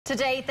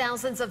Today,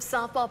 thousands of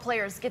softball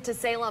players get to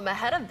Salem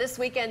ahead of this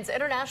weekend's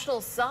International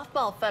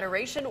Softball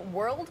Federation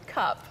World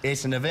Cup.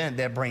 It's an event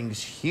that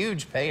brings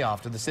huge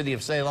payoff to the city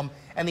of Salem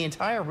and the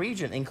entire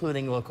region,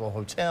 including local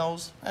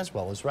hotels as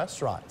well as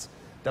restaurants.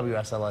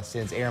 WSLS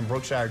 10's Aaron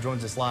Brookshire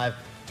joins us live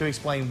to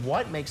explain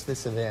what makes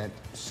this event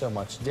so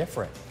much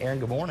different. Aaron,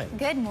 good morning.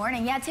 Good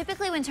morning. Yeah,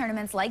 typically when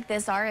tournaments like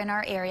this are in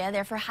our area,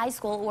 they're for high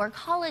school or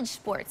college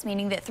sports,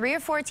 meaning that 3 or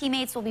 4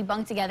 teammates will be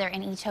bunked together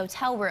in each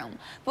hotel room.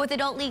 But with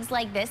adult leagues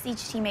like this, each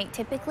teammate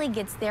typically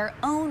gets their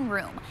own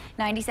room.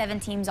 97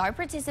 teams are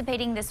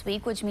participating this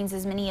week, which means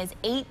as many as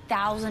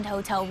 8,000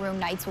 hotel room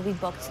nights will be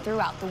booked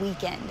throughout the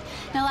weekend.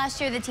 Now,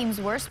 last year, the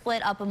teams were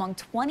split up among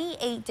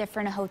 28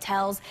 different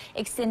hotels,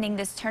 extending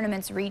this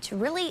tournament's reach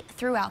really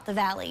throughout the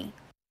valley.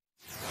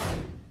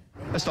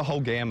 It's the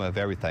whole gamut of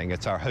everything.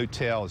 It's our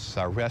hotels, it's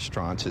our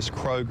restaurants, it's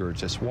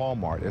Kroger's, it's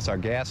Walmart, it's our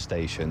gas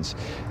stations.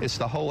 It's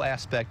the whole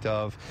aspect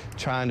of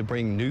trying to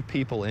bring new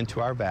people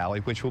into our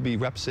valley, which will be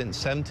representing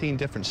 17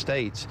 different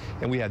states,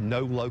 and we have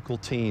no local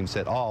teams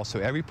at all. So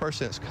every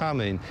person that's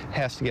coming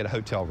has to get a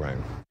hotel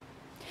room.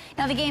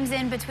 Now, the game's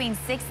in between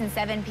 6 and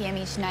 7 p.m.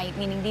 each night,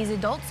 meaning these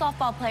adult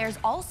softball players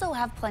also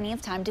have plenty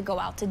of time to go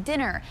out to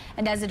dinner.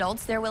 And as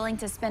adults, they're willing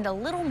to spend a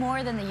little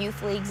more than the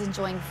youth leagues,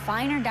 enjoying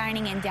finer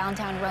dining in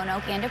downtown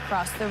Roanoke and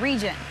across the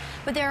region.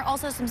 But there are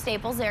also some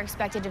staples they're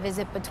expected to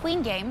visit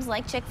between games,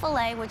 like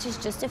Chick-fil-A, which is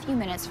just a few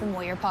minutes from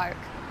Moyer Park.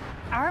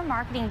 Our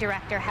marketing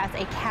director has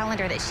a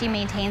calendar that she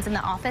maintains in the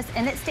office,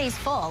 and it stays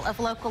full of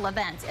local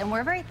events. And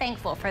we're very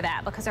thankful for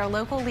that because our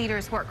local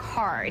leaders work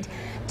hard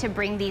to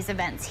bring these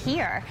events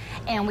here.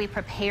 And we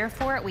prepare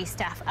for it, we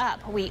staff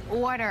up, we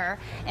order,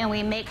 and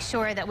we make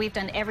sure that we've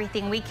done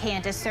everything we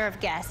can to serve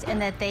guests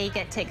and that they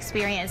get to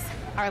experience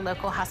our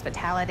local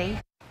hospitality.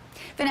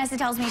 Vanessa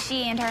tells me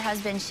she and her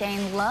husband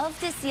Shane love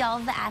to see all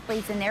of the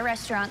athletes in their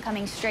restaurant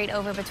coming straight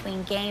over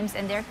between games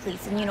in their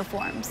cleats and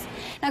uniforms.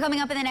 Now,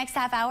 coming up in the next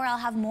half hour, I'll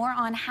have more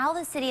on how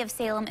the city of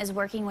Salem is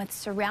working with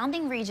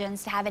surrounding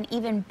regions to have an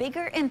even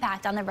bigger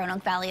impact on the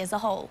Roanoke Valley as a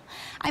whole.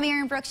 I'm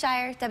Aaron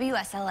Brookshire,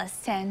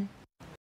 WSLS 10.